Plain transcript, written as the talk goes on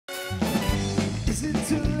Is it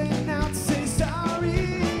too late now to say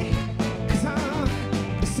sorry? 'Cause I'm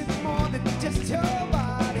missing more than just your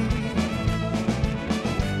body.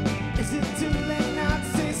 Is it too late now to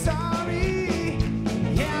say sorry?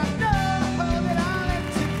 Yeah, I know that I let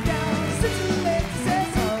you down. Is it too late to say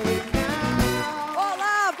sorry now?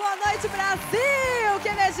 Olá, boa noite, Brasil! Que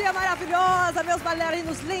energia maravilhosa, meus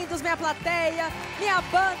bailarinos lindos, minha plateia, minha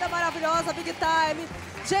banda maravilhosa, Big Time.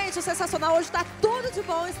 Gente, sensacional, hoje tá tudo de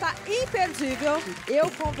bom, está imperdível. Eu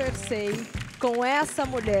conversei com essa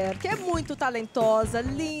mulher, que é muito talentosa,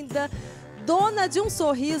 linda, dona de um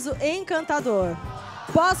sorriso encantador.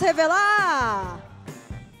 Posso revelar?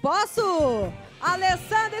 Posso?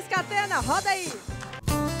 Alessandra Scatena, roda aí!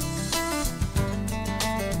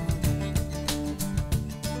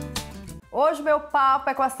 Hoje meu papo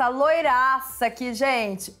é com essa loiraça aqui,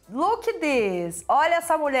 gente. Look this! Olha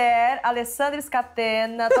essa mulher, Alessandra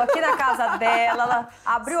Scatena. Tô aqui na casa dela, ela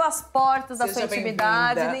abriu as portas da sua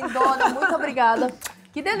intimidade. Lindona, muito obrigada.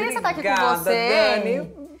 Que delícia estar aqui com você.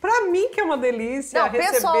 Dani. Pra mim que é uma delícia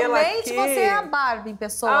recebê-la aqui. Pessoalmente você é a Barbie em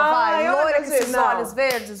pessoa, vai. Loira com esses olhos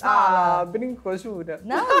verdes, fala. Ah, brincou, jura?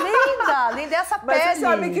 Não, linda, linda essa pele. Mas você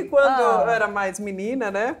sabe que quando eu era mais menina,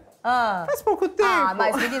 né? Faz pouco tempo. Ah,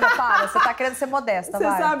 mas menina, para, você tá querendo ser modesta, Você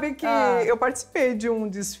vai. sabe que eu participei de um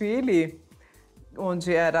desfile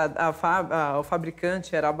onde era o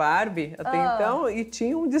fabricante era a Barbie até então, e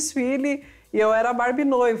tinha um desfile e eu era a Barbie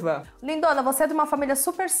noiva. Lindona, você é de uma família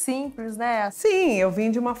super simples, né? Sim, eu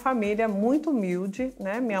vim de uma família muito humilde,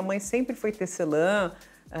 né? Minha mãe sempre foi tecelã,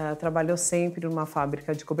 trabalhou sempre numa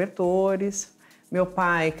fábrica de cobertores. Meu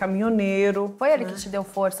pai, caminhoneiro. Foi ele que te deu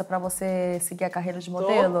força pra você seguir a carreira de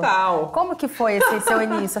modelo? Total. Como que foi esse seu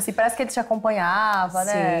início? Assim, parece que ele te acompanhava,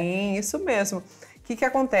 né? Sim, isso mesmo. O que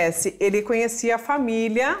acontece? Ele conhecia a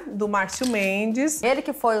família do Márcio Mendes. Ele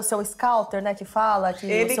que foi o seu scouter, né? Que fala, que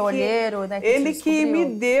o seu olheiro, né? Que ele que me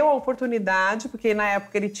deu a oportunidade, porque na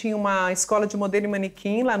época ele tinha uma escola de modelo e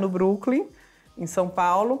manequim lá no Brooklyn, em São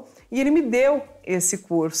Paulo. E ele me deu esse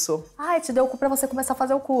curso. Ah, ele te deu para você começar a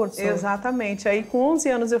fazer o curso. Exatamente. Aí com 11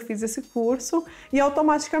 anos eu fiz esse curso e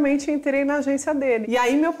automaticamente entrei na agência dele. E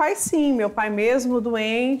aí meu pai sim, meu pai mesmo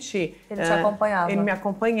doente. Ele te acompanhava? Ele me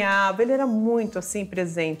acompanhava, ele era muito assim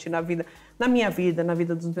presente na minha vida, na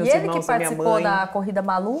vida dos meus irmãos, da minha mãe. E ele que participou da corrida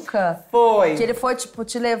maluca? Foi. Que ele foi, tipo,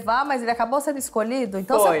 te levar, mas ele acabou sendo escolhido?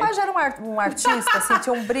 Então foi. Seu pai já era um artista, assim,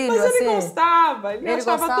 tinha um brilho, mas assim? Ele gostava, ele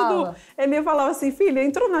achava gostava? Tudo. Ele falava assim, filha,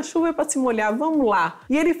 entrou na chuva é pra se molhar, vamos lá.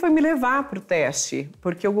 E ele foi me levar pro teste,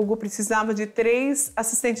 porque o Gugu precisava de 3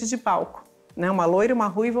 assistentes de palco. Né? Uma loira, uma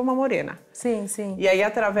ruiva e uma morena. Sim, sim. E aí,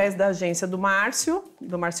 através da agência do Márcio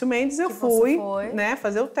Mendes, eu fui né,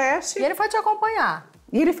 fazer o teste. E ele foi te acompanhar?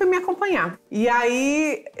 E ele foi me acompanhar. E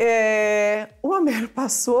aí, o Homero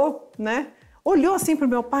passou, né? Olhou assim pro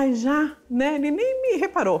meu pai já, né? Ele nem me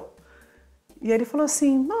reparou. E aí ele falou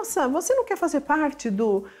assim, nossa, você não quer fazer parte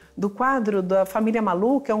do quadro da Família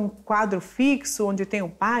Maluca? É um quadro fixo, onde tem o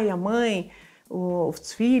pai, a mãe,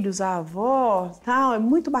 os filhos, a avó, tal. É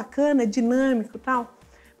muito bacana, é dinâmico, tal.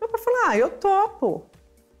 Meu pai falou, eu topo.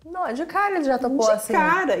 Não, de cara ele já topou assim? De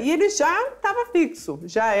cara. E ele já estava fixo.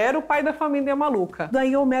 Já era o pai da Família Maluca.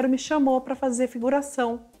 Daí o Homero me chamou para fazer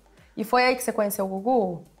figuração. E foi aí que você conheceu o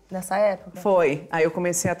Gugu? Nessa época? Foi. Aí eu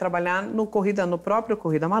comecei a trabalhar no próprio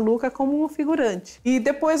Corrida Maluca como figurante. E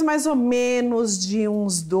depois, mais ou menos de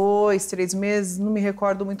uns 2, 3 meses, não me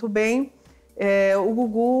recordo muito bem, o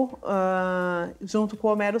Gugu, junto com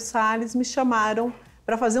o Homero Salles, me chamaram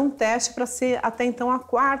para fazer um teste para ser até então a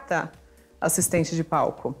 4ª assistente de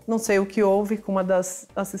palco. Não sei o que houve com uma das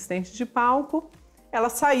assistentes de palco. Ela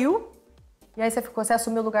saiu. E aí você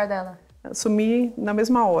assumiu o lugar dela? Assumi na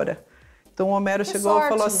mesma hora. Então o Homero chegou e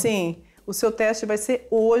falou assim, o seu teste vai ser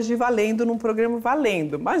hoje valendo, num programa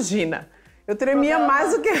valendo. Imagina, eu tremia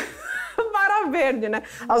mais do que vara verde, né?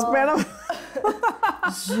 As pernas...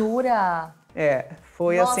 Jura?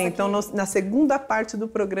 Foi assim. Então na segunda parte do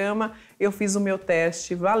programa eu fiz o meu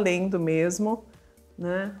teste valendo mesmo.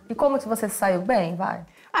 Né? E como que você saiu bem, vai?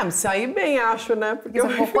 Me saí bem, acho, né? Porque você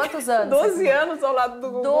ficou quantos anos? 12 anos ao lado do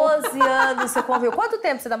Gugu. 12 anos você conviveu. Quanto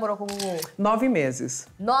tempo você namorou com o Gugu? 9 meses.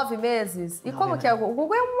 9 meses? E como que é? O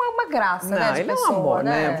Gugu é uma graça, né? De ele pessoa, é um amor,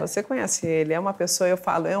 né? Você conhece ele, é uma pessoa, eu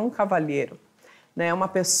falo, é um cavalheiro. Né? É uma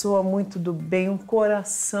pessoa muito do bem, um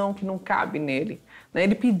coração que não cabe nele. Né?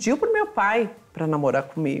 Ele pediu pro meu pai para namorar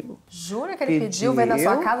comigo. Jura que ele pediu, veio na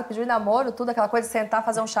sua casa, pediu namoro, tudo, aquela coisa de sentar,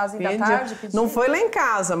 fazer um chazinho da tarde? Pediu. Não foi lá em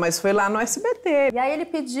casa, mas foi lá no SBT. E aí ele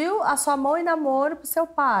pediu a sua mão em namoro pro seu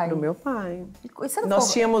pai? Do meu pai. E você não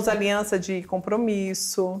Nós tínhamos aliança de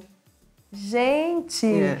compromisso. Gente!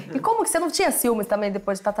 E como que você não tinha ciúmes também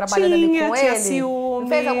depois de estar trabalhando ali com ele? Tinha ciúmes.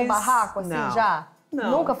 ciúmes. Fez algum barraco assim Não. já?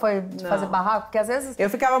 Não. Nunca foi de fazer barraco? Porque às vezes... Eu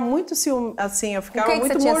ficava muito assim, eu ficava que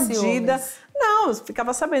muito você tinha mordida. ciúmes? Não, eu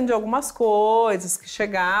ficava sabendo de algumas coisas que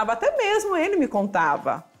chegava, até mesmo ele me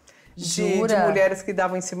contava. De Jura? mulheres que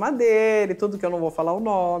davam em cima dele, tudo que eu não vou falar o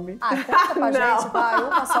nome. Ah, conta pra Não. gente, vai,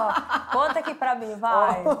 uma só. Conta aqui pra mim,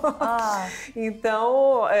 vai. Ah.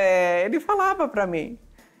 Então, ele falava pra mim.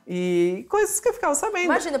 E coisas que eu ficava sabendo.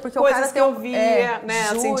 Imagina, porque o coisas cara que eu tem via, né?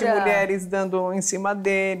 Assim, de jura? mulheres dando em cima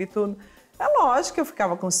dele e tudo. É lógico que eu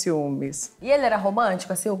ficava com ciúmes. E ele era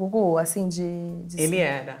romântico, assim, o Gugu? Assim, Ele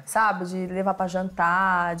era. Sabe? De levar pra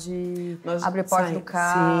jantar, de Nós abrir porta do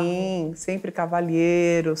carro. Sim, sempre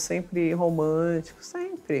cavalheiro, sempre romântico,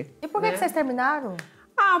 sempre. E por que vocês terminaram?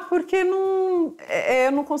 Ah, porque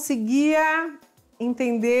eu não conseguia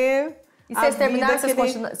entender. E vocês a terminaram, vida que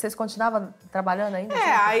ele... vocês continuavam trabalhando ainda?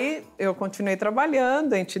 Aí eu continuei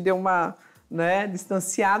trabalhando, a gente deu uma, né,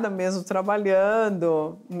 distanciada mesmo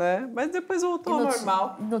trabalhando, né? Mas depois voltou ao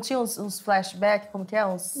normal. Não tinha uns flashbacks, como que é?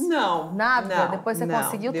 Não. Nada? Não, Depois você não.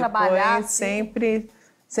 conseguiu Depois, trabalhar assim?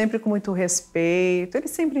 sempre com muito respeito. Ele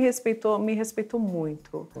sempre me respeitou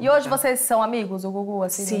muito. E hoje vocês são amigos, o Gugu,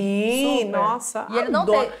 assim? Sim, super? nossa. E ele não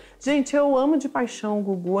adoro. tem... Gente, eu amo de paixão o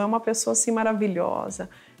Gugu. É uma pessoa assim maravilhosa.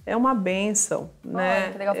 É uma bênção, né?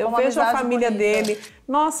 que legal. Foi Eu uma vejo a amizade família bonita. dele.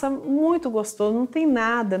 Nossa, muito gostoso. Não tem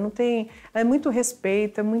nada, não tem... É muito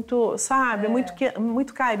respeito, é muito, sabe? É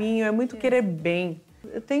muito carinho, é muito querer bem.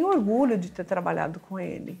 Eu tenho orgulho de ter trabalhado com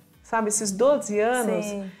ele. Sabe, esses 12 anos...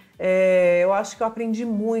 Sim. Eu acho que eu aprendi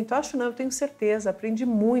muito. Acho não, eu tenho certeza. Aprendi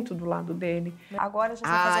muito do lado dele. Agora a gente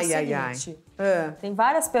vai fazer o seguinte. Tem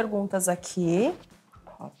várias perguntas aqui.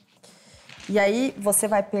 E aí você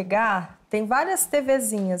vai pegar... Tem várias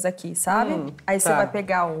TVzinhas aqui, sabe? Aí você vai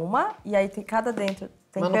pegar uma e aí tem cada dentro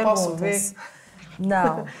tem Mas não perguntas. posso ver?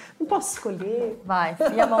 Não. Não posso escolher. Vai,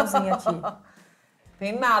 e a mãozinha aqui.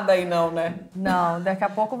 Tem nada aí não, né? Não, daqui a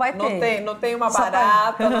pouco vai ter. Não tem uma Só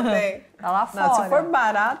barata, não tem. Tá lá fora. Não, se for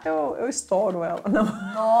barata, eu estouro ela. Não.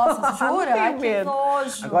 Nossa, jura? Não Ai, tenho que medo.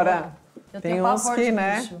 nojo. Agora, Eu tem tenho uns pavor que, de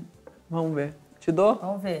né? bicho. Vamos ver. Te dou?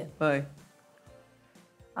 Vamos ver. Vai.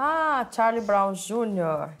 Ah, Charlie Brown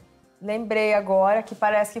Jr. Lembrei agora que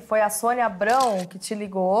parece que foi a Sônia Abrão que te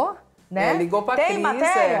ligou, né? Ligou pra Tem Cris,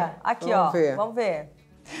 matéria? Aqui, Vamos ó. ver. Vamos ver.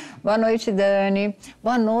 Boa noite, Dani.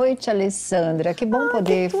 Boa noite, Alessandra. Que bom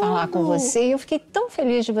poder falar com você. Eu fiquei tão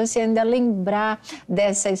feliz de você ainda lembrar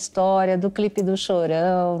dessa história, do clipe do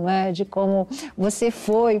Chorão, né? De como você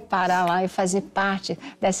foi parar lá e fazer parte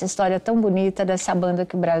dessa história tão bonita, dessa banda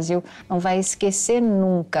que o Brasil não vai esquecer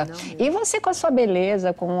nunca. E você com a sua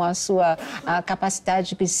beleza, com a sua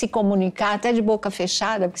capacidade de se comunicar, até de boca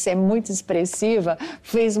fechada, porque você é muito expressiva,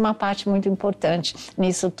 fez uma parte muito importante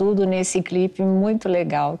nisso tudo, nesse clipe muito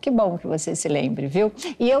legal. Que bom que você se lembre, viu?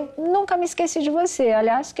 E eu nunca me esqueci de você.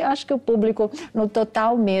 Aliás, que acho que o público, no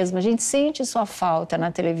total mesmo, a gente sente sua falta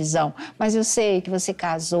na televisão, mas eu sei que você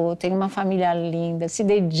casou, tem uma família linda, se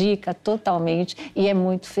dedica totalmente e é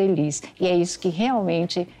muito feliz. E é isso que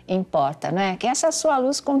realmente importa, né? Que essa sua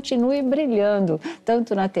luz continue brilhando,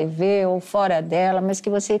 tanto na TV ou fora dela, mas que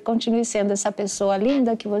você continue sendo essa pessoa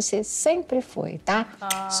linda que você sempre foi, tá?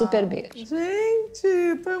 Super beijo.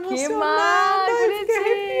 Gente, tô emocionada. Que Fiquei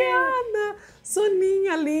arrepiada.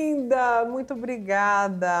 Soninha linda, muito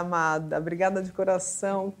obrigada, amada. Obrigada de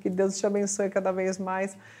coração. Que Deus te abençoe cada vez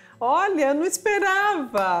mais. Olha, eu não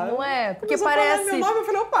esperava. Não é? Porque Começou a falar parece... meu nome, eu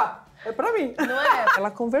falei, opa, é pra mim. Não é? Ela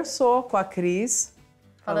conversou com a Cris.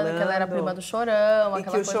 Falando que ela era prima do Chorão, E aquela que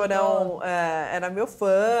o coisa Chorão toda. era meu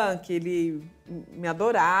fã, que ele me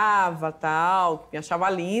adorava, tal, que me achava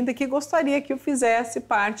linda e que gostaria que eu fizesse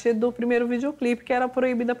parte do primeiro videoclipe que era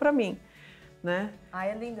Proibida pra mim, né?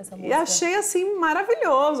 Ai, é linda essa música. E achei assim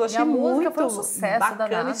maravilhoso, achei a música muito foi um sucesso bacana,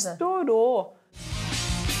 danado. estourou.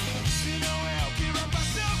 Se não é o que vai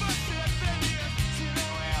fazer você feliz, se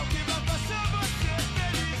não é o que vai fazer você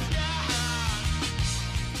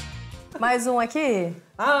feliz. Mais um aqui?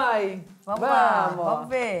 Ai, Vamos lá, vamos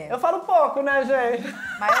ver. Eu falo pouco, né, gente?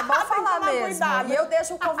 Mas é bom falar tomar mesmo. cuidado. E eu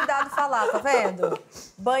deixo o convidado falar, tá vendo?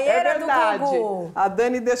 Banheira do Gugu. A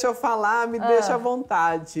Dani deixa eu falar, me deixa à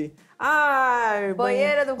vontade. Ai,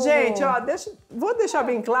 Banheira do Gugu. Gente, ó, vou deixar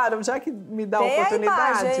bem claro, já que me dá a Tem a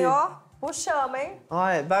oportunidade. imagem, ó. Puxamos, hein?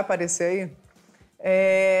 Olha, vai aparecer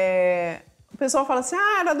aí? O pessoal fala assim,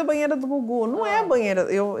 era da banheira do Gugu. Não é banheira,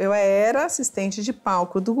 eu era assistente de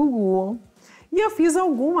palco do Gugu. E eu fiz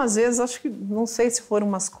algumas vezes, acho que, não sei se foram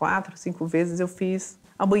umas 4, 5 vezes, eu fiz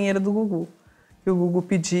a banheira do Gugu. Que o Gugu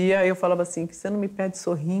pedia, eu falava assim, que você não me pede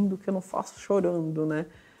sorrindo, que eu não faço chorando, né?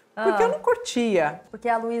 Porque eu não curtia. Porque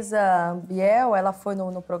a Luísa Biel, ela foi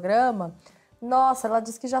no programa Nossa, ela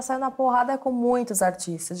disse que já saiu na porrada com muitos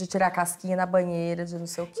artistas, de tirar casquinha na banheira, de não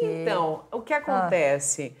sei o quê. Então, o que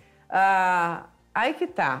acontece? Aí que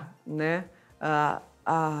tá, né?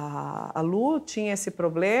 A Lu tinha esse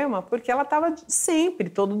problema porque ela estava sempre,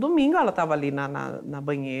 todo domingo ela estava ali na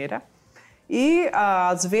banheira. E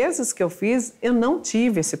às vezes que eu fiz, eu não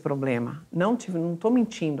tive esse problema. Não estou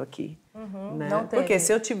mentindo aqui. Né? Não teve. Porque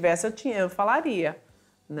se eu tivesse, eu falaria.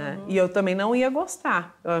 Né? E eu também não ia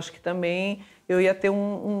gostar. Eu acho que também eu ia ter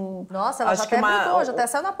Nossa, ela acho já que até brigou, já até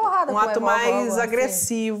saiu na porrada. um ato mais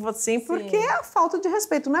agressivo, assim, porque é a falta de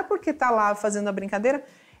respeito. Não é porque tá lá fazendo a brincadeira.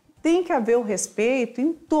 Tem que haver o respeito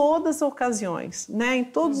em todas as ocasiões, né? Em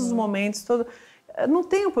todos os momentos. Não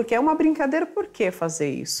tem o porquê. É uma brincadeira, por que fazer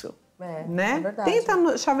isso? Né? É verdade.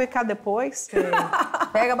 Tenta chavecar depois. Sim.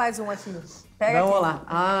 Pega mais um aqui. Vamos aqui. lá.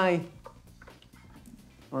 Ai.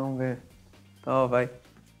 Vamos ver. Então, vai.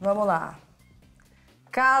 Vamos lá.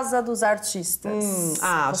 Casa dos Artistas.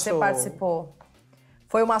 Você show. participou.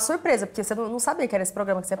 Foi uma surpresa, porque você não sabia que era esse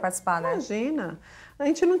programa que você ia participar, né? Imagina. A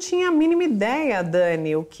gente não tinha a mínima ideia,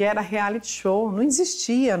 Dani, o que era reality show. Não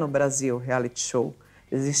existia no Brasil reality show.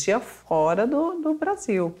 Existia fora do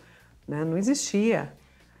Brasil, né? Não existia.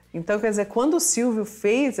 Então, quer dizer, quando o Silvio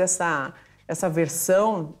fez essa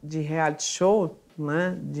versão de reality show,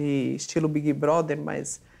 né, de estilo Big Brother,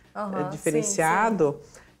 mas diferenciado,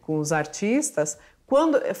 com os artistas,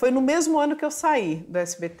 foi no mesmo ano que eu saí do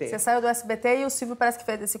SBT. Você saiu do SBT e o Silvio parece que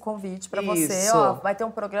fez esse convite para você. Isso. Ó, vai ter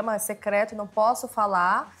um programa secreto, não posso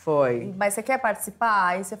falar. Foi. Mas você quer participar?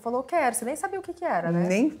 Aí você falou, quero. Você nem sabia o que era,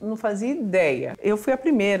 né? Não fazia ideia. Eu fui a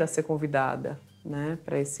primeira a ser convidada, né,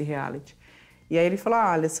 para esse reality. E aí ele falou,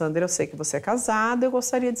 Alessandra, eu sei que você é casada, eu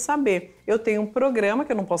gostaria de saber. Eu tenho um programa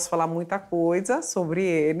que eu não posso falar muita coisa sobre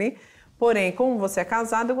ele, porém, como você é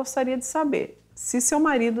casada, eu gostaria de saber se seu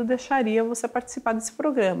marido deixaria você participar desse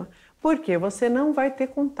programa. Porque você não vai ter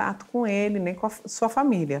contato com ele, nem com a sua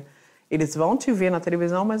família. Eles vão te ver na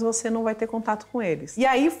televisão, mas você não vai ter contato com eles. E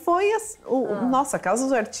aí foi... Nossa, a Casa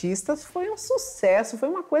dos Artistas foi um sucesso, foi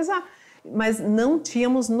uma coisa... Mas não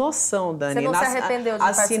tínhamos noção, Dani. Você não se arrependeu de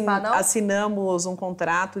participar, não? Assinamos um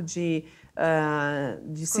contrato de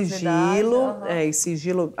sigilo, e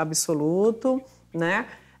sigilo absoluto, né?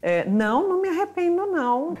 Não me arrependo,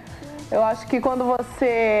 não. Eu acho que quando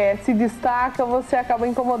você se destaca, você acaba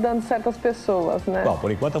incomodando certas pessoas, né? Bom,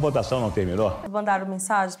 por enquanto a votação não terminou. Mandaram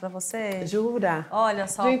mensagem pra você? Jura? Olha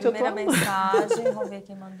só, Gente, a primeira mensagem. Vamos ver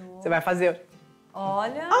quem mandou. Você vai fazer...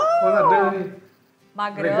 Olha. Olá, Dani.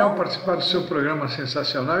 Magrão. Legal participar do seu programa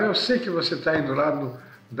sensacional. Eu sei que você está aí do lado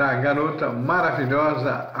da garota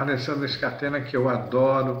maravilhosa Alessandra Scatena, que eu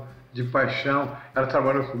adoro de paixão. Ela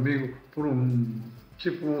trabalhou comigo por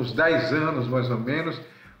uns 10 anos, mais ou menos.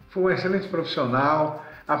 Foi uma excelente profissional,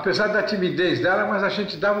 apesar da timidez dela, mas a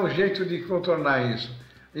gente dava um jeito de contornar isso.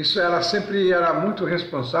 Ela sempre era muito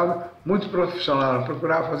responsável, muito profissional. Ela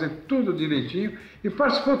procurava fazer tudo direitinho e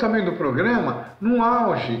participou também do programa no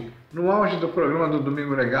auge do programa do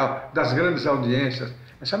Domingo Legal, das grandes audiências.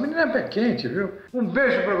 Essa menina é pé quente, viu? Um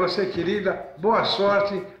beijo para você, querida. Boa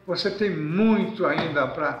sorte. Você tem muito ainda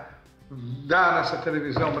para dar nessa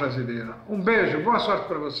televisão brasileira. Um beijo, boa sorte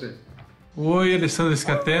para você. Oi, Alessandra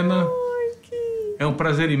Scatena. É um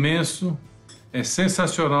prazer imenso. É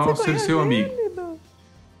sensacional ser seu amigo.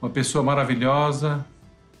 Uma pessoa maravilhosa,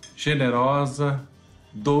 generosa,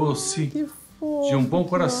 doce, de um bom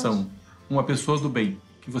coração. Uma pessoa do bem.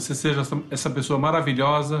 Que você seja essa pessoa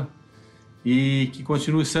maravilhosa e que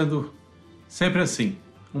continue sendo sempre assim.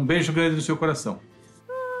 Um beijo grande no seu coração.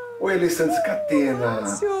 Oi, Alessandra Scatena.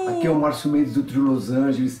 Aqui é o Márcio Mendes do Trio Los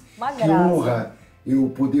Angeles. Uma que honra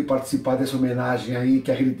eu poder participar dessa homenagem aí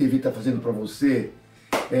que a Rede TV está fazendo para você.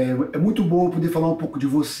 É muito bom poder falar um pouco de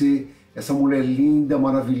você, essa mulher linda,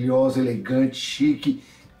 maravilhosa, elegante, chique,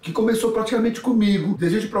 que começou praticamente comigo.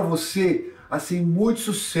 Desejo para você assim, muito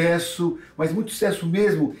sucesso, mas muito sucesso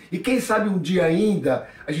mesmo. E quem sabe um dia ainda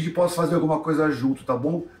a gente possa fazer alguma coisa junto, tá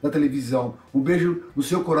bom? Na televisão. Um beijo no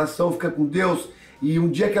seu coração, fica com Deus. E um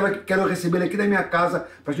dia quero receber ele aqui na minha casa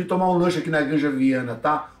pra gente tomar um lanche aqui na Granja Viana,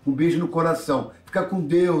 tá? Um beijo no coração. Fica com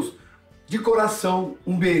Deus. De coração,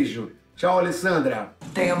 um beijo. Tchau, Alessandra.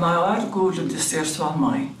 Tenho o maior orgulho de ser sua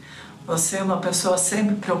mãe. Você é uma pessoa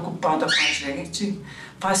sempre preocupada com a gente,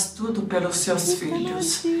 faz tudo pelos seus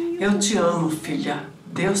filhos. Eu te amo, filha.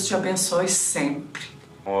 Deus te abençoe sempre.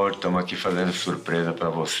 Amor, estamos aqui fazendo surpresa para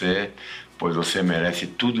você, pois você merece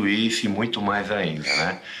tudo isso e muito mais ainda,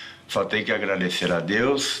 né? Só tem que agradecer a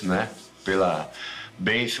Deus, né,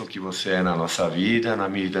 bênção que você é na nossa vida, na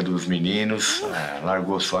vida dos meninos,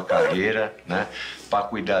 largou sua carreira, né, para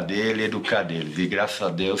cuidar dele e educar deles. E graças a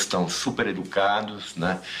Deus estão super educados,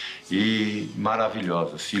 né, e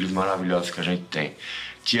maravilhosos, filhos maravilhosos que a gente tem.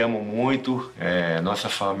 Te amo muito, nossa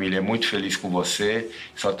família é muito feliz com você,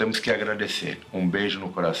 só temos que agradecer. Um beijo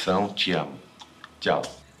no coração, te amo. Tchau.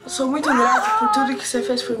 Eu sou muito grata por tudo que você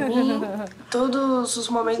fez por mim, todos os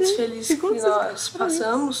momentos felizes que nós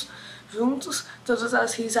passamos juntos, todas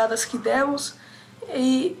as risadas que demos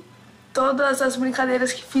e todas as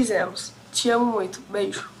brincadeiras que fizemos. Te amo muito.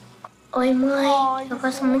 Beijo. Oi, mãe. Eu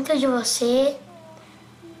gosto muito de você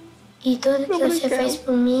e tudo que você fez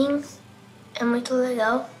por mim é muito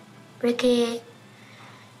legal, porque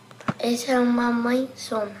essa é uma mãe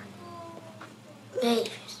soma.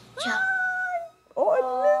 Beijos. Tchau.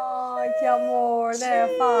 Ai, que amor,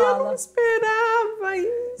 né? Fala. Eu não esperava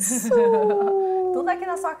isso. Tudo aqui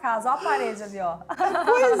na sua casa, ó a parede ali, ó.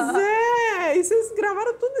 Pois é, e vocês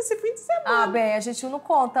gravaram tudo esse fim de semana. Ah, bem, a gente não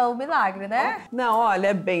conta o milagre, né? Não, olha,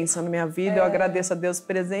 é bênção na minha vida, eu agradeço a Deus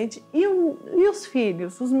presente. E os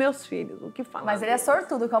filhos, os meus filhos, o que falam? Mas ele é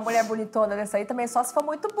sortudo, com a mulher bonitona dessa aí também, só se for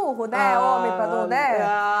muito burro, né? Homem pra não, né?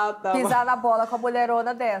 Tá. Pisar na bola com a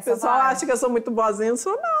mulherona dessa. O pessoal acha que eu sou muito boazinha, eu não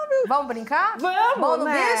sou não, viu? Vamos brincar? Vamos, Vamos no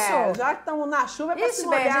né? bicho? Já que estamos na chuva, é pra se Isso,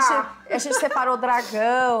 bem, molhar. a gente separou o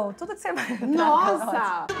dragão, tudo que você vai...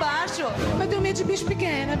 Nossa! Baixo. Eu tenho medo de bicho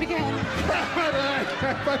pequeno, pequeno.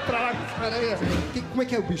 Vai pra lá, areia. Como é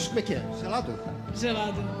que é o bicho? Como é que é? Gelado?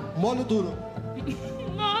 Gelado. Mole ou duro?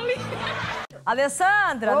 Mole.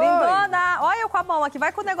 Alessandra, Oi. lindona, olha eu com a mão aqui,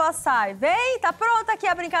 vai que o negócio sai. Vem, tá pronta aqui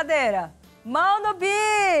a brincadeira. Mão no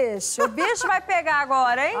bicho. O bicho vai pegar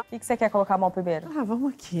agora, hein? O que você quer colocar a mão primeiro? Ah,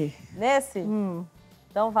 vamos aqui. Nesse?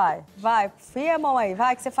 Então vai. Vai, fia a mão aí.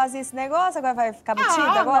 Vai, que você fazia esse negócio, agora vai ficar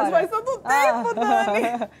metida agora? Mas faz todo tempo,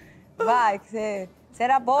 Dani. Vai, que você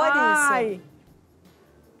era boa nisso.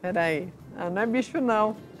 Peraí. Não é bicho,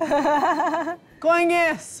 não.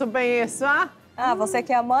 Conheço bem isso, Ah, você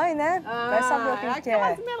que é a mãe, né? Vai saber o que é.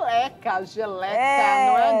 Aquelas melecas, geleca,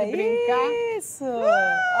 não é de brincar? Isso!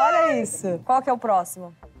 Olha isso. Qual que é o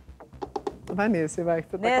próximo? Vai nesse, vai, que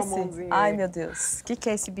você tá com a mãozinha Ai, aí. meu Deus. O que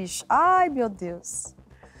é esse bicho? Ai, meu Deus.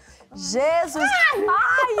 Jesus!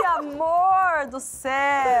 Ai, amor do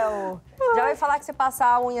céu! Já ouvi falar que você passar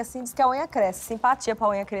a unha assim, diz que a unha cresce. Simpatia pra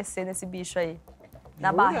unha crescer nesse bicho aí.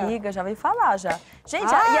 Na barriga, já ouvi falar, já. Gente,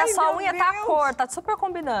 e a sua unha tá a cor, tá super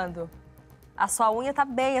combinando. A sua unha tá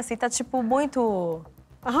bem assim, tá tipo muito...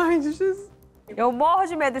 Ai, Jesus. Eu morro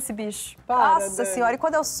de medo desse bicho. Nossa Senhora, e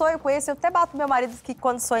quando eu sonho com esse, eu até bato meu marido que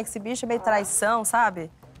quando sonha com esse bicho é meio traição, sabe?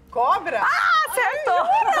 Cobra? Ah, acertou!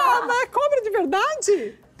 Ai, jura? Não é cobra de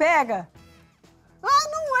verdade? Pega! Ah,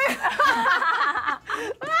 não é!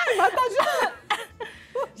 Ai, mas tá gelado.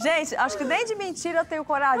 Gente, acho que nem de mentira eu tenho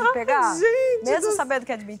coragem de pegar. Gente, mesmo sabendo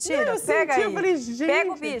que é de mentira, pega aí.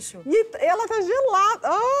 Pega o bicho. E ela tá gelada.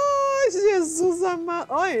 Ai, Jesus amado.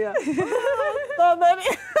 Olha. Tá, Dani.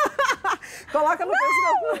 Coloca no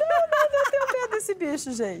pescoço. Eu tenho medo desse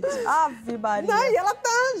bicho, gente. Ave Maria. Não, e ela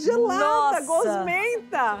tá gelada, Nossa.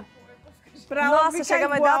 gosmenta. Pra ela Nossa, ficar chega a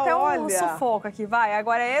me igual, dar até um olha. sufoco aqui. Vai,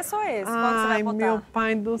 agora é esse ou esse? Qual que você vai Ai, botar? meu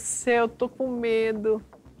pai do céu, tô com medo.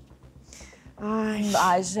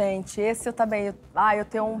 Ai, gente, esse eu também... Ai, eu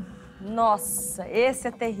tenho um... Nossa, esse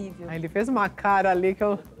é terrível. Aí ele fez uma cara ali que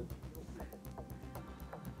eu...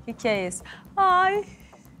 O que é esse? Ai,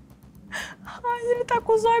 ele tá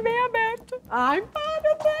com os olhos bem abertos. Ai,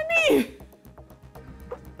 para, Dani!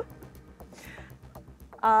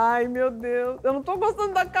 Ai, meu Deus. Eu não tô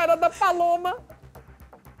gostando da cara da Paloma.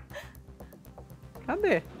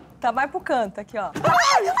 Cadê? Tá mais pro canto, aqui, ó.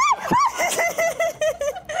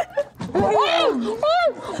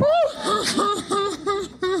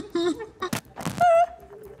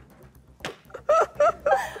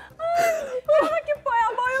 Ela que põe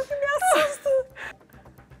a mão e eu que me assusto.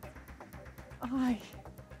 Ai.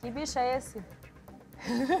 Que bicho é esse?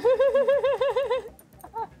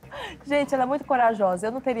 Gente, ela é muito corajosa.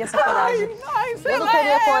 Eu não teria essa coragem. Eu não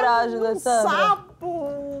teria coragem, Alessandra.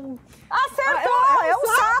 Sapo! Acertou! É um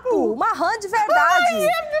sapo! Uma rã de verdade! Ai,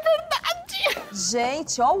 é de verdade!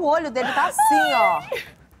 Gente, ó, o olho dele tá assim, ó.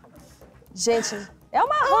 Gente, é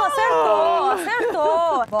uma rã,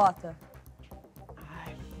 acertou! Bota.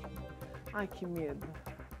 Ai, que medo.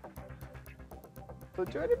 Tô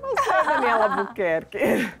de olho em você, Daniela Albuquerque.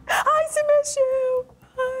 Ai, se mexeu!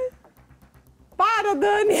 Ai. Para,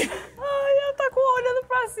 Dani! Ai, ela tá olhando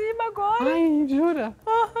pra cima agora. Ai, jura?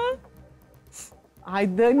 Ai,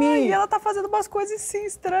 Dani! Ai, e ela tá fazendo umas coisas assim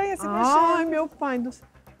estranhas, se mexendo. Ai, meu pai do céu.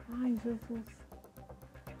 Ai, Jesus.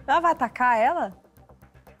 Ela vai atacar ela?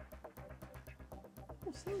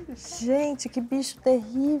 Gente, que bicho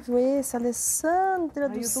terrível esse, Alessandra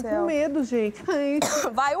do céu. Eu tô com medo, gente. Ai.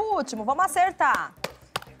 Vai, o último, vamos acertar.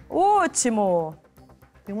 Último.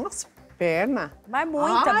 Tem umas pernas. Mas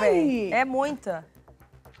muita, Ai. bem. É muita.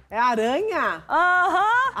 É aranha?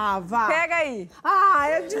 Aham. Ah, vá. Pega aí. Ah,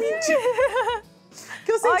 é de mentira.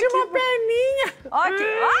 Que eu senti uma perninha. Olha que...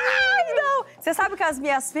 Ai, não! Você sabe que as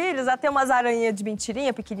minhas filhas, elas têm umas aranhas de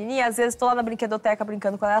mentirinha, pequenininha. Às vezes tô lá na brinquedoteca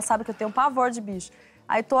brincando com elas, sabe que eu tenho um pavor de bicho.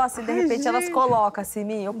 Aí tô assim, de repente, elas colocam assim em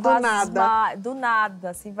mim. Eu quase do nada,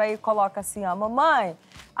 assim, vai e coloca assim, ó, mamãe.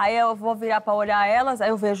 Aí eu vou virar pra olhar elas, aí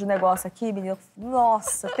eu vejo o negócio aqui, menino.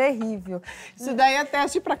 Nossa, terrível. Isso daí é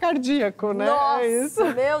teste pra cardíaco, né? Nossa, é isso.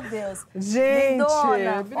 meu Deus. Gente,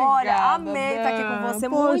 Lindona, obrigada, olha, amei estar aqui com você.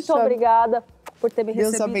 Poxa, Muito obrigada por ter me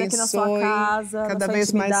Deus recebido aqui na sua abençoe, casa, cada na sua vez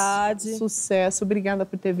intimidade. mais sucesso. Obrigada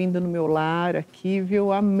por ter vindo no meu lar aqui,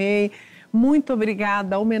 viu? Amei. Muito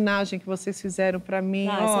obrigada, a homenagem que vocês fizeram para mim.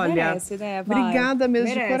 Olha, merece, né? Vai. Obrigada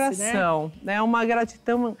mesmo Merece, de coração. Né? É uma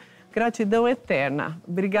gratidão eterna.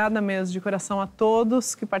 Obrigada mesmo de coração a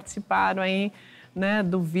todos que participaram aí, né,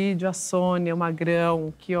 do vídeo, a Sônia, o Magrão,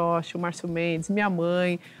 o Quioche, o Márcio Mendes, minha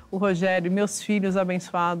mãe, o Rogério, meus filhos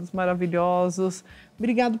abençoados, maravilhosos.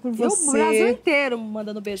 Obrigado por você. O Brasil inteiro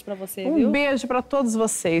mandando beijo pra você, viu? Um beijo para todos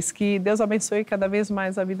vocês. Que Deus abençoe cada vez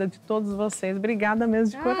mais a vida de todos vocês. Obrigada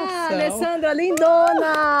mesmo de coração. Alessandra,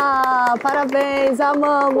 lindona! Parabéns,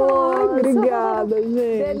 amamos! Obrigada,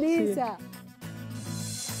 gente. Delícia!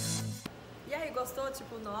 E aí, gostou?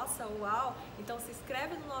 Tipo, nossa, uau! Então se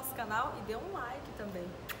inscreve no nosso canal e dê um like também.